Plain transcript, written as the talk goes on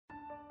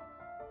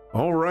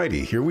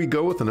Alrighty, here we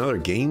go with another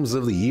Games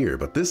of the Year,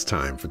 but this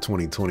time for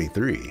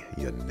 2023.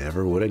 You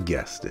never would have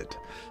guessed it.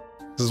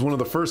 This is one of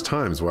the first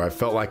times where I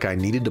felt like I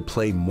needed to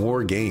play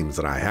more games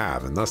than I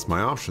have, and thus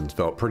my options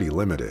felt pretty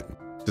limited.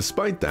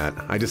 Despite that,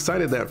 I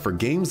decided that for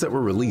games that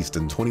were released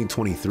in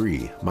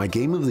 2023, my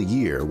Game of the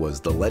Year was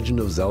The Legend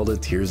of Zelda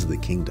Tears of the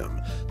Kingdom.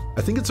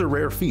 I think it's a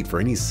rare feat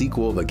for any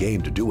sequel of a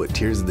game to do what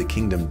Tears of the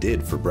Kingdom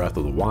did for Breath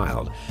of the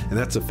Wild, and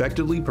that's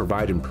effectively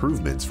provide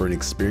improvements for an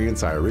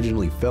experience I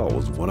originally felt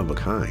was one of a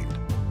kind.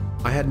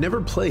 I had never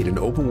played an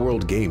open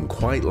world game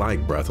quite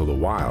like Breath of the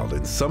Wild,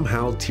 and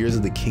somehow Tears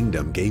of the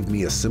Kingdom gave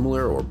me a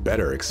similar or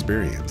better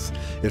experience.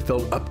 It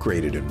felt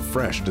upgraded and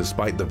fresh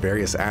despite the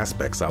various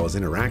aspects I was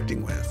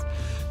interacting with.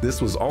 This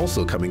was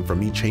also coming from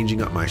me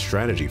changing up my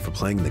strategy for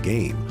playing the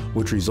game,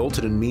 which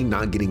resulted in me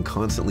not getting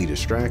constantly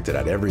distracted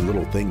at every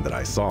little thing that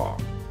I saw.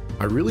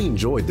 I really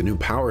enjoyed the new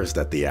powers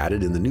that they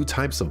added and the new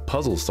types of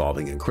puzzle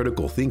solving and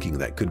critical thinking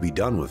that could be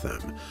done with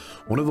them.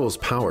 One of those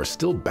powers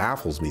still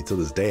baffles me to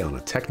this day on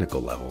a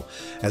technical level,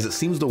 as it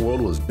seems the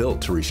world was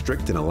built to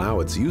restrict and allow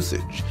its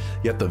usage,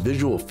 yet the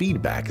visual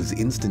feedback is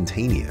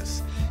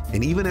instantaneous.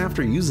 And even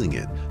after using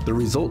it, the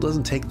result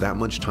doesn't take that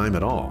much time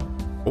at all.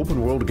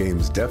 Open world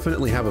games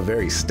definitely have a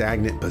very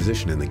stagnant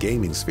position in the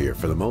gaming sphere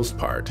for the most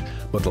part,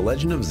 but The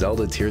Legend of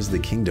Zelda Tears of the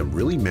Kingdom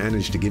really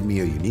managed to give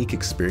me a unique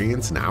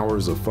experience and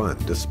hours of fun,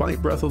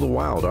 despite Breath of the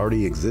Wild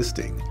already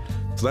existing.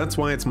 So that's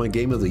why it's my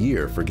Game of the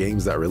Year for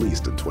games that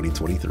released in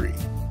 2023.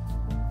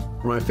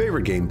 For my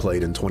favorite game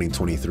played in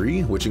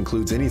 2023, which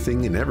includes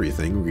anything and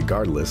everything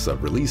regardless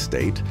of release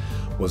date,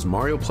 was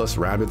Mario +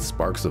 Rabbids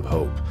Sparks of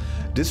Hope,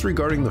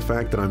 disregarding the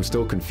fact that I'm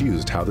still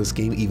confused how this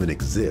game even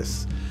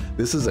exists.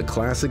 This is a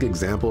classic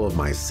example of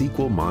my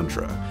sequel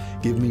mantra,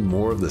 give me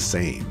more of the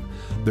same.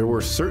 There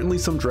were certainly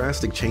some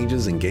drastic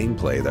changes in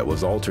gameplay that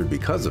was altered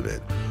because of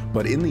it,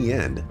 but in the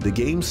end, the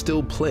game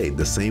still played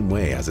the same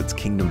way as its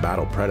Kingdom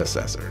Battle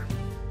predecessor.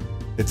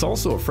 It's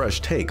also a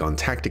fresh take on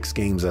tactics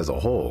games as a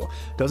whole.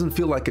 Doesn't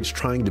feel like it's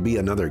trying to be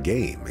another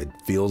game. It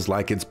feels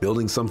like it's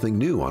building something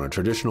new on a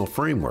traditional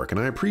framework, and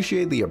I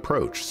appreciate the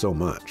approach so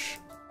much.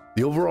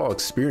 The overall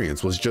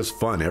experience was just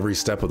fun every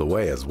step of the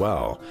way as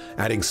well.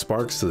 Adding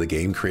sparks to the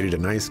game created a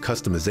nice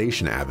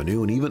customization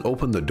avenue and even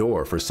opened the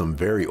door for some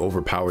very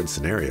overpowered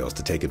scenarios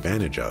to take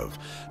advantage of.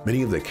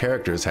 Many of the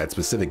characters had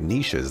specific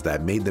niches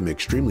that made them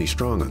extremely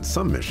strong on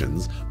some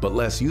missions, but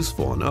less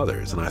useful on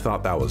others, and I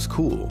thought that was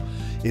cool.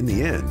 In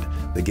the end,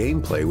 the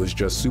gameplay was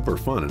just super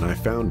fun and I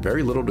found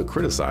very little to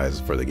criticize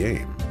for the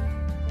game.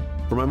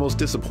 For my most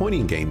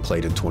disappointing game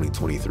played in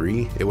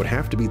 2023, it would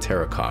have to be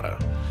Terracotta.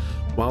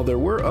 While there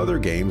were other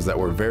games that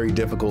were very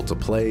difficult to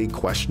play,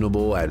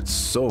 questionable at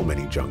so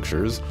many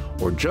junctures,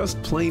 or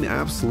just plain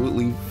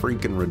absolutely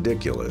freaking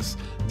ridiculous,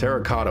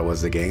 Terracotta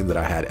was the game that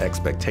I had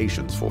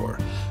expectations for.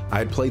 I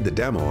had played the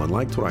demo and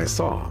liked what I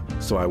saw,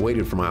 so I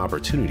waited for my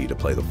opportunity to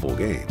play the full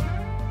game.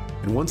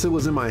 And once it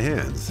was in my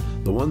hands,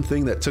 the one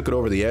thing that took it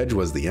over the edge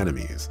was the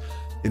enemies.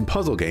 In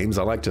puzzle games,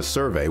 I like to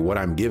survey what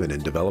I'm given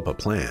and develop a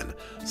plan.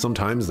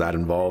 Sometimes that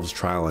involves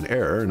trial and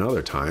error, and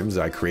other times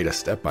I create a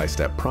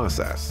step-by-step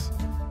process.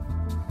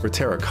 For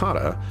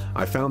Terracotta,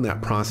 I found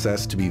that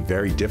process to be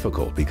very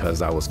difficult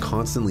because I was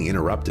constantly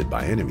interrupted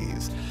by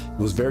enemies. It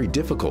was very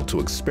difficult to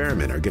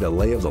experiment or get a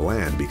lay of the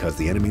land because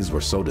the enemies were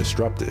so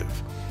disruptive.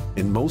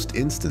 In most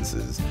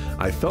instances,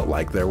 I felt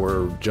like they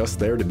were just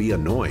there to be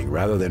annoying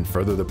rather than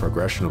further the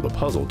progression of the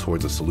puzzle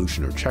towards a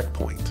solution or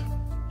checkpoint.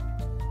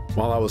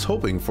 While I was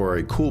hoping for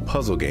a cool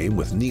puzzle game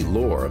with neat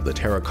lore of the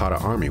Terracotta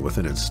army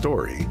within its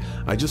story,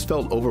 I just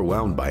felt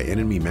overwhelmed by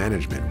enemy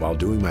management while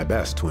doing my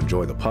best to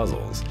enjoy the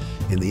puzzles.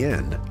 In the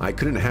end, I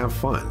couldn't have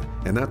fun,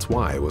 and that's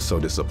why it was so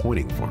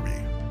disappointing for me.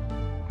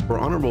 For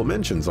honorable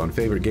mentions on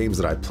favorite games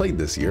that I played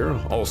this year,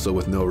 also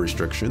with no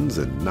restrictions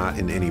and not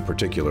in any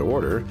particular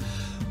order,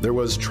 there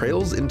was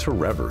Trails into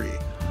Reverie.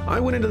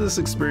 I went into this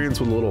experience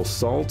with a little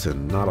salt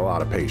and not a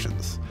lot of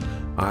patience.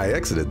 I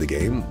exited the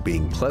game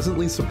being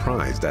pleasantly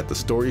surprised at the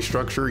story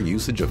structure,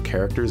 usage of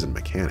characters, and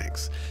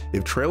mechanics.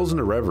 If Trails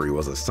into Reverie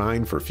was a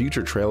sign for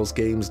future Trails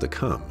games to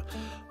come,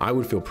 I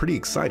would feel pretty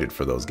excited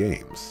for those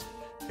games.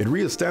 It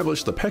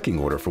re-established the pecking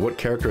order for what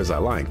characters I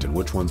liked and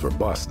which ones were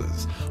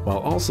bustas, while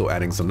also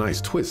adding some nice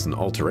twists and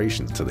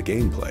alterations to the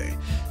gameplay.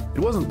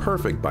 It wasn't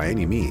perfect by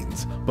any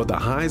means, but the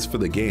highs for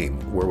the game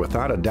were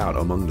without a doubt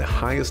among the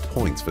highest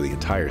points for the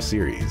entire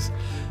series.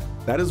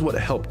 That is what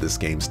helped this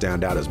game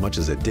stand out as much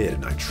as it did,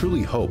 and I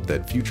truly hope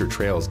that future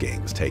Trails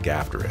games take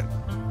after it.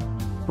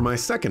 For my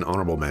second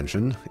honorable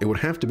mention, it would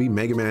have to be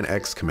Mega Man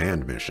X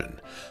Command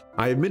Mission.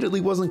 I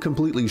admittedly wasn't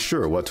completely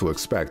sure what to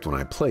expect when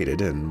I played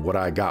it, and what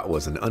I got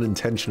was an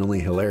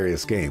unintentionally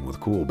hilarious game with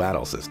cool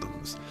battle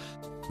systems.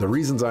 The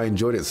reasons I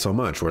enjoyed it so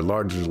much were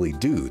largely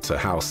due to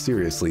how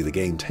seriously the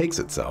game takes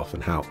itself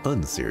and how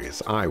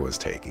unserious I was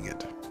taking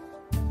it.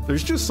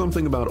 There's just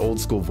something about old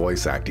school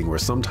voice acting where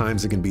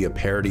sometimes it can be a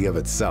parody of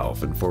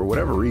itself, and for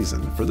whatever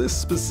reason, for this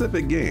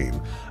specific game,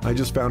 I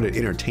just found it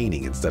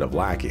entertaining instead of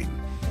lacking.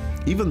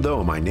 Even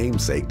though my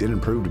namesake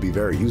didn't prove to be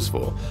very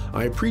useful,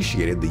 I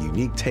appreciated the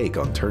unique take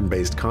on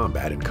turn-based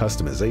combat and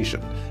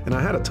customization, and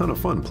I had a ton of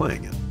fun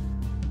playing it.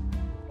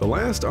 The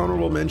last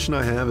honorable mention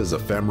I have is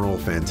Ephemeral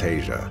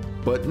Fantasia,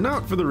 but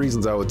not for the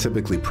reasons I would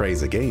typically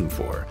praise a game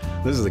for.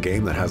 This is a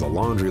game that has a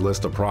laundry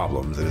list of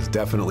problems and is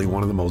definitely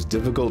one of the most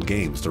difficult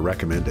games to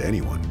recommend to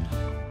anyone.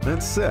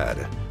 That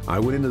said, I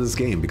went into this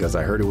game because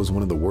I heard it was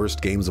one of the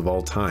worst games of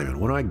all time, and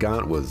what I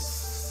got was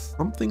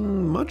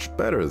something much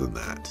better than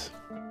that.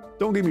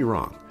 Don't get me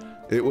wrong,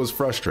 it was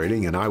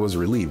frustrating and I was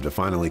relieved to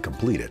finally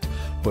complete it,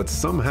 but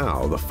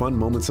somehow the fun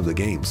moments of the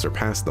game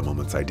surpassed the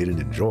moments I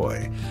didn't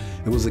enjoy.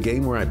 It was a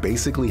game where I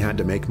basically had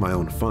to make my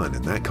own fun,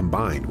 and that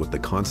combined with the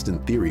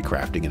constant theory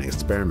crafting and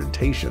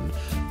experimentation,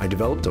 I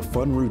developed a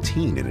fun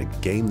routine in a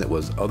game that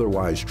was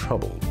otherwise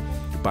troubled.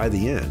 By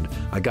the end,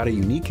 I got a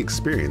unique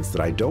experience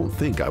that I don't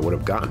think I would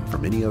have gotten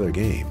from any other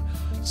game,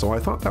 so I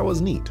thought that was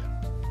neat.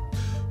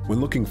 When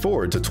looking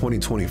forward to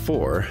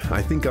 2024,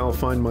 I think I'll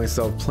find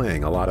myself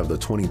playing a lot of the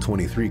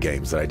 2023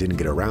 games that I didn't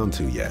get around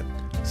to yet.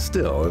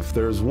 Still, if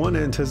there's one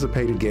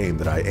anticipated game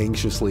that I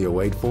anxiously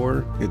await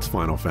for, it's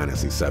Final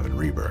Fantasy VII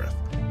Rebirth.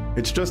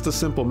 It's just a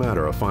simple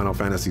matter of Final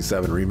Fantasy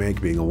VII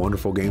Remake being a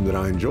wonderful game that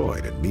I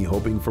enjoyed, and me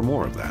hoping for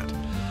more of that.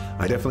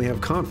 I definitely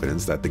have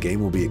confidence that the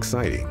game will be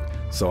exciting,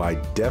 so I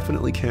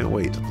definitely can't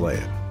wait to play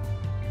it.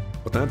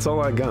 But that's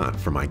all I got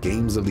for my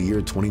Games of the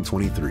Year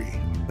 2023.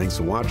 Thanks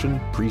for watching,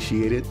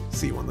 appreciate it,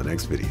 see you on the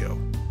next video.